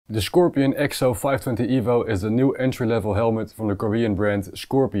The Scorpion EXO-520 EVO is the new entry-level helmet from the Korean brand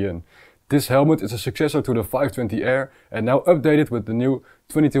Scorpion. This helmet is a successor to the 520 Air and now updated with the new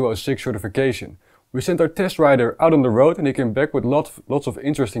 2206 certification. We sent our test rider out on the road and he came back with lots of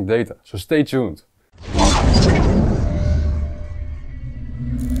interesting data, so stay tuned.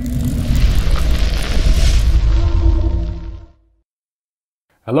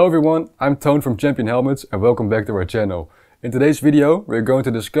 Hello everyone, I'm Toon from Champion Helmets and welcome back to our channel. In today's video we're going to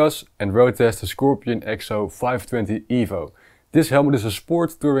discuss and road test the Scorpion EXO-520 EVO. This helmet is a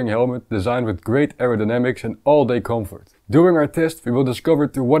sport touring helmet designed with great aerodynamics and all-day comfort. During our test we will discover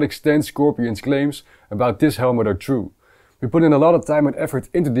to what extent Scorpion's claims about this helmet are true. We put in a lot of time and effort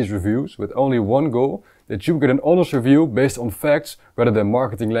into these reviews with only one goal, that you get an honest review based on facts rather than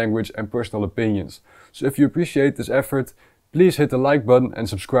marketing language and personal opinions. So if you appreciate this effort, please hit the like button and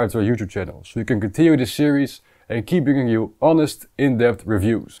subscribe to our YouTube channel so we can continue this series and keep bringing you honest, in-depth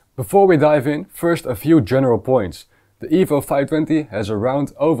reviews. Before we dive in, first a few general points. The EVO 520 has a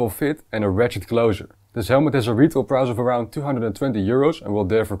round oval fit and a ratchet closure. This helmet has a retail price of around 220 euros and will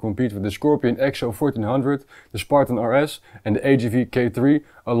therefore compete with the Scorpion EXO-1400, the Spartan RS and the AGV K3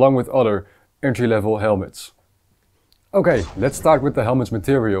 along with other entry-level helmets. Okay, let's start with the helmet's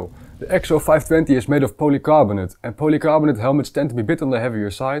material. The EXO-520 is made of polycarbonate, and polycarbonate helmets tend to be a bit on the heavier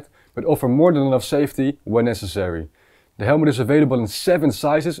side, but offer more than enough safety when necessary. The helmet is available in 7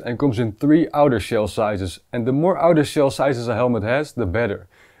 sizes and comes in 3 outer shell sizes, and the more outer shell sizes a helmet has, the better.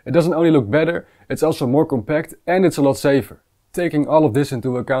 It doesn't only look better, it's also more compact and it's a lot safer. Taking all of this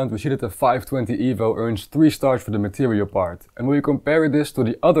into account, we see that the 520 EVO earns 3 stars for the material part, and when we compare this to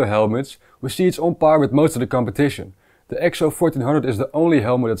the other helmets, we see it's on par with most of the competition. The EXO-1400 is the only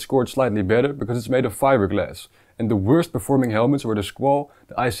helmet that scored slightly better because it's made of fiberglass. And the worst performing helmets were the Squall,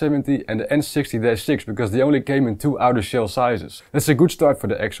 the I-70 and the N60-6 because they only came in 2 outer shell sizes. That's a good start for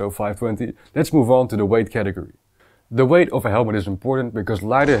the EXO-520. Let's move on to the weight category. The weight of a helmet is important because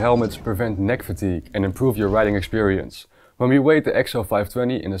lighter helmets prevent neck fatigue and improve your riding experience. When we weighed the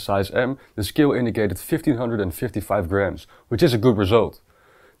EXO-520 in a size M, the scale indicated 1555 grams, which is a good result.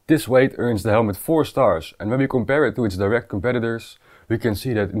 This weight earns the helmet 4 stars, and when we compare it to its direct competitors, we can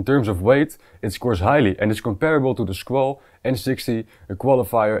see that in terms of weight, it scores highly and is comparable to the Squall, N60, the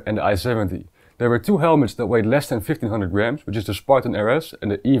Qualifier and the I-70. There were 2 helmets that weighed less than 1500 grams, which is the Spartan RS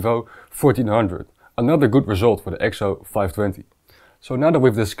and the EVO 1400. Another good result for the EXO-520. So now that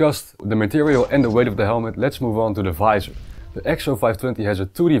we've discussed the material and the weight of the helmet, let's move on to the visor. The EXO-520 has a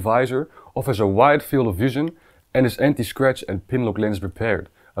 2D visor, offers a wide field of vision and is anti-scratch and pin-lock lens prepared.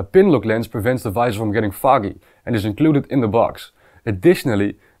 A pin-lock lens prevents the visor from getting foggy and is included in the box.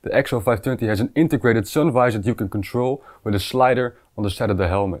 Additionally, the EXO-520 has an integrated sun visor that you can control with a slider on the side of the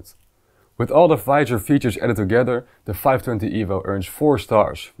helmet. With all the visor features added together, the 520 EVO earns 4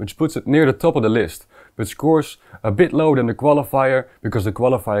 stars, which puts it near the top of the list, but scores a bit lower than the Qualifier because the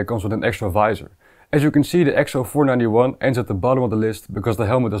Qualifier comes with an extra visor. As you can see, the EXO-491 ends at the bottom of the list because the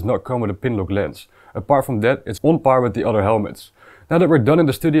helmet does not come with a pin-lock lens. Apart from that, it's on par with the other helmets. Now that we're done in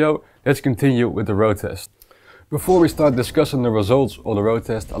the studio, let's continue with the road test. Before we start discussing the results of the road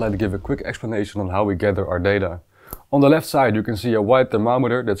test, I'd like to give a quick explanation on how we gather our data. On the left side you can see a white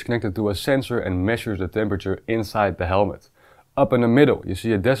thermometer that's connected to a sensor and measures the temperature inside the helmet. Up in the middle you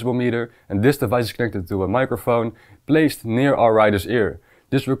see a decibel meter, and this device is connected to a microphone placed near our rider's ear.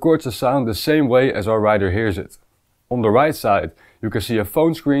 This records the sound the same way as our rider hears it. On the right side you can see a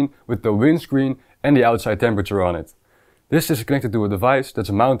phone screen with the windscreen and the outside temperature on it. This is connected to a device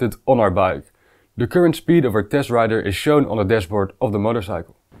that's mounted on our bike. The current speed of our test rider is shown on the dashboard of the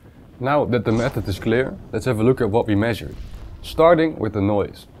motorcycle. Now that the method is clear, let's have a look at what we measured. Starting with the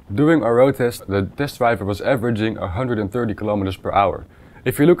noise. During our road test, the test driver was averaging 130 km per hour.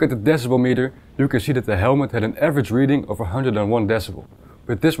 If you look at the decibel meter, you can see that the helmet had an average reading of 101 decibel.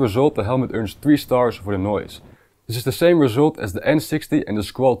 With this result, the helmet earns 3 stars for the noise. This is the same result as the N60 and the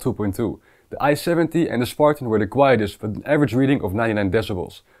Squall 2.2. The I-70 and the Spartan were the quietest with an average reading of 99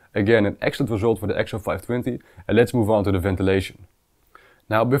 decibels. Again, an excellent result for the EXO-520, and let's move on to the ventilation.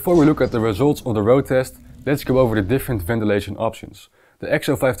 Now, before we look at the results of the road test, let's go over the different ventilation options. The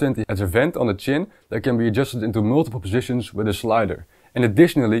EXO-520 has a vent on the chin that can be adjusted into multiple positions with a slider. And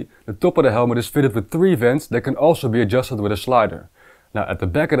additionally, the top of the helmet is fitted with 3 vents that can also be adjusted with a slider. Now, at the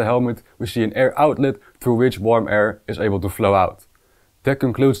back of the helmet, we see an air outlet through which warm air is able to flow out. That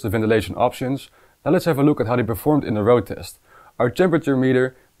concludes the ventilation options. Now let's have a look at how they performed in the road test. Our temperature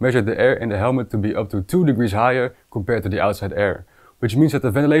meter measured the air in the helmet to be up to 2 degrees higher compared to the outside air, which means that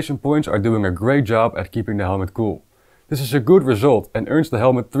the ventilation points are doing a great job at keeping the helmet cool. This is a good result and earns the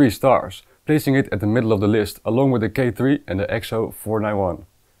helmet 3 stars, placing it at the middle of the list along with the K3 and the EXO-491.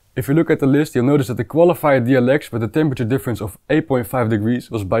 If you look at the list, you'll notice that the qualified DLX with a temperature difference of 8.5 degrees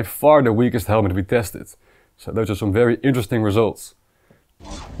was by far the weakest helmet we tested. So those are some very interesting results.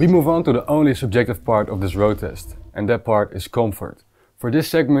 We move on to the only subjective part of this road test, and that part is comfort. For this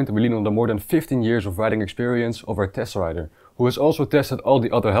segment we lean on the more than 15 years of riding experience of our test rider, who has also tested all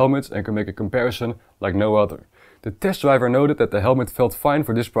the other helmets and can make a comparison like no other. The test driver noted that the helmet felt fine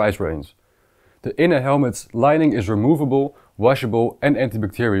for this price range. The inner helmet's lining is removable, washable and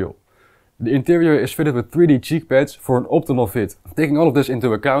antibacterial. The interior is fitted with 3D cheek pads for an optimal fit. Taking all of this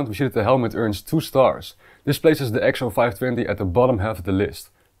into account, we see that the helmet earns 2 stars. This places the EXO-520 at the bottom half of the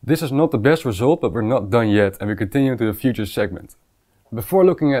list. This is not the best result, but we're not done yet and we continue to the future segment. Before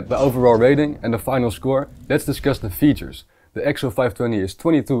looking at the overall rating and the final score, let's discuss the features. The EXO-520 is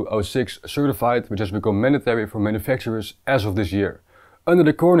 2206 certified, which has become mandatory for manufacturers as of this year. Under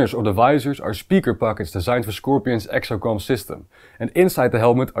the corners of the visors are speaker pockets designed for Scorpion's EXO-Com system. And inside the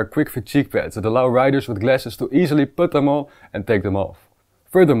helmet are quick fit cheek pads that allow riders with glasses to easily put them on and take them off.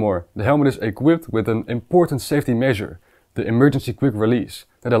 Furthermore, the helmet is equipped with an important safety measure, the emergency quick release,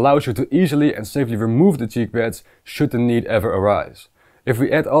 that allows you to easily and safely remove the cheek pads should the need ever arise. If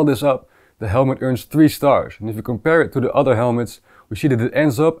we add all this up, the helmet earns 3 stars, and if you compare it to the other helmets, we see that it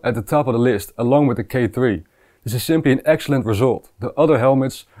ends up at the top of the list along with the K3. This is simply an excellent result. The other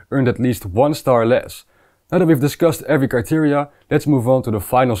helmets earned at least 1 star less. Now that we've discussed every criteria, let's move on to the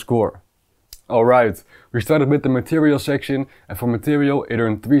final score. Alright, we started with the material section, and for material it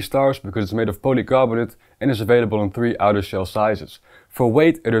earned 3 stars because it's made of polycarbonate and is available in 3 outer shell sizes. For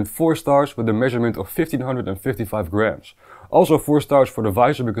weight it earned 4 stars with a measurement of 1555 grams. Also 4 stars for the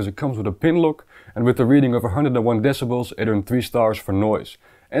visor because it comes with a pin lock, and with the reading of 101 decibels it earned 3 stars for noise.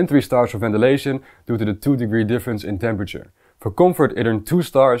 And 3 stars for ventilation due to the 2-degree difference in temperature. For comfort it earned 2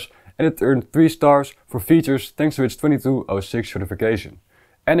 stars and it earned 3 stars for features thanks to its 2206 certification.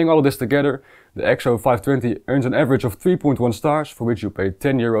 Adding all of this together, the EXO-520 earns an average of 3.1 stars for which you pay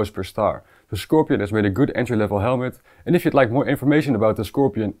 €10 per star. The Scorpion has made a good entry-level helmet, and if you'd like more information about the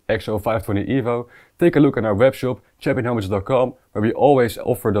Scorpion EXO-520 EVO, take a look at our webshop championhelmets.com, where we always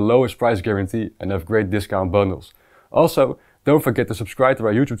offer the lowest price guarantee and have great discount bundles. Also, don't forget to subscribe to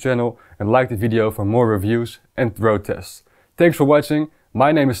our YouTube channel and like the video for more reviews and road tests. Thanks for watching,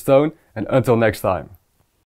 my name is Toon and until next time.